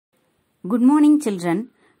Good morning, children.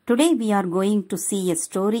 Today we are going to see a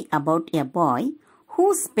story about a boy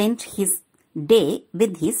who spent his day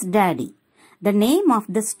with his daddy. The name of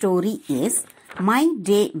the story is My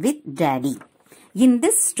Day with Daddy. In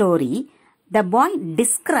this story, the boy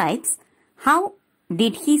describes how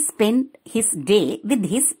did he spend his day with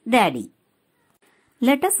his daddy.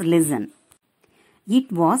 Let us listen.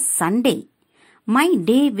 It was Sunday. My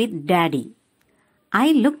day with daddy.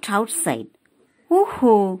 I looked outside.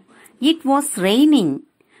 Oh, it was raining.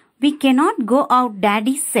 We cannot go out,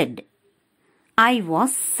 Daddy said. I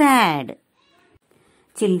was sad.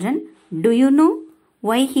 Children, do you know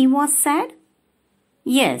why he was sad?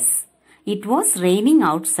 Yes, it was raining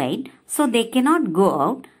outside, so they cannot go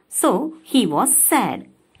out, so he was sad.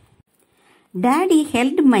 Daddy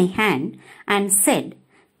held my hand and said,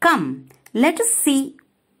 Come, let us see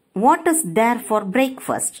what is there for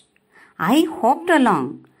breakfast. I hopped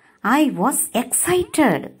along. I was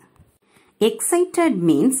excited. Excited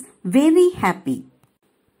means very happy.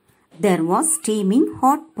 There was steaming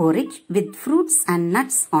hot porridge with fruits and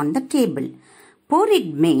nuts on the table.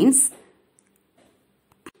 Porridge means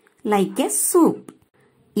like a soup.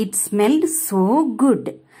 It smelled so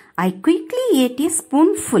good. I quickly ate a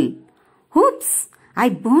spoonful. Oops! I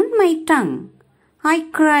burned my tongue. I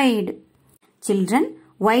cried. Children,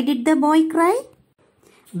 why did the boy cry?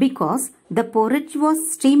 Because the porridge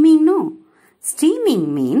was steaming, no?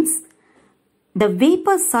 Steaming means the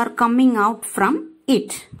vapors are coming out from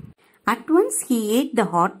it. At once he ate the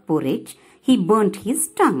hot porridge, he burnt his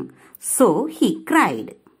tongue, so he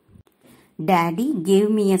cried. Daddy gave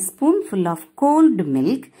me a spoonful of cold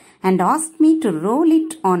milk and asked me to roll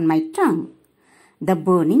it on my tongue. The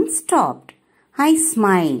burning stopped. I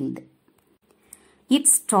smiled. It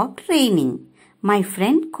stopped raining. My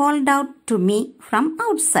friend called out to me from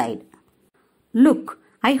outside. Look,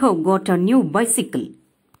 I have got a new bicycle.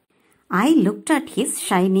 I looked at his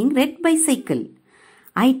shining red bicycle.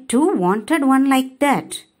 I too wanted one like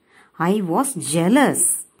that. I was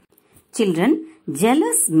jealous. Children,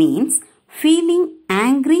 jealous means feeling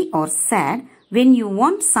angry or sad when you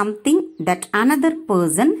want something that another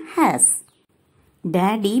person has.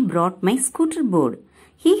 Daddy brought my scooter board.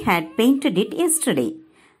 He had painted it yesterday.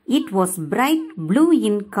 It was bright blue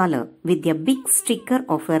in color with a big sticker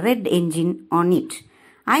of a red engine on it.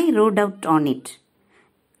 I rode out on it.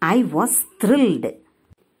 I was thrilled.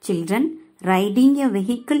 Children, riding a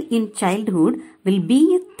vehicle in childhood will be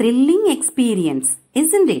a thrilling experience,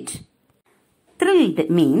 isn't it? Thrilled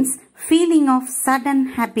means feeling of sudden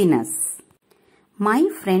happiness. My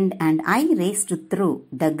friend and I raced through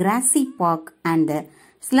the grassy park and the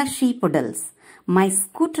slushy puddles. My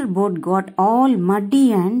scooter board got all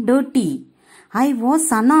muddy and dirty. I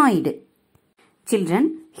was annoyed.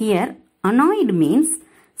 Children, here annoyed means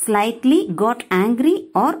slightly got angry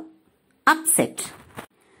or upset.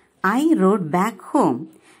 I rode back home,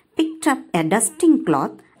 picked up a dusting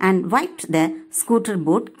cloth and wiped the scooter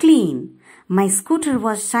board clean. My scooter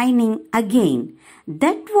was shining again.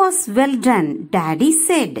 That was well done, Daddy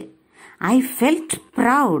said. I felt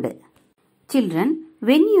proud. Children,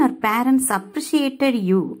 when your parents appreciated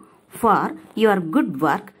you for your good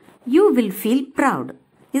work, you will feel proud,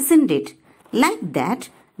 isn't it? Like that,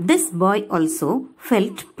 this boy also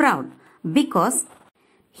felt proud because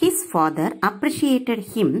his father appreciated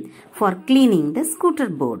him for cleaning the scooter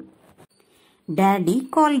board. Daddy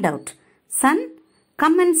called out, Son,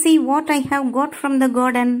 come and see what I have got from the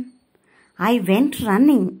garden. I went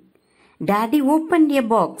running. Daddy opened a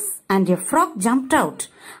box and a frog jumped out.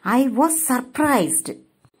 I was surprised.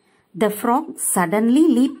 The frog suddenly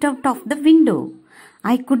leaped out of the window.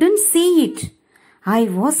 I couldn't see it. I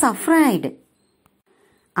was afraid.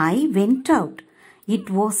 I went out. It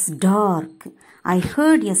was dark. I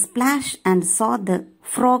heard a splash and saw the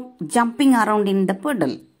frog jumping around in the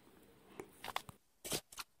puddle.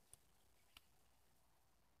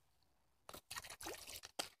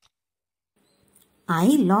 I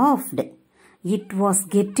laughed. It was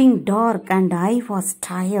getting dark and I was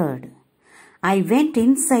tired. I went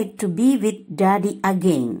inside to be with Daddy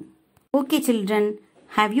again. Okay, children,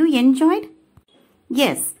 have you enjoyed?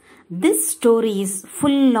 Yes, this story is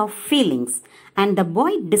full of feelings and the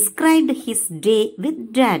boy described his day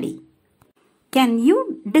with Daddy. Can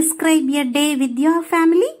you describe your day with your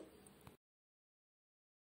family?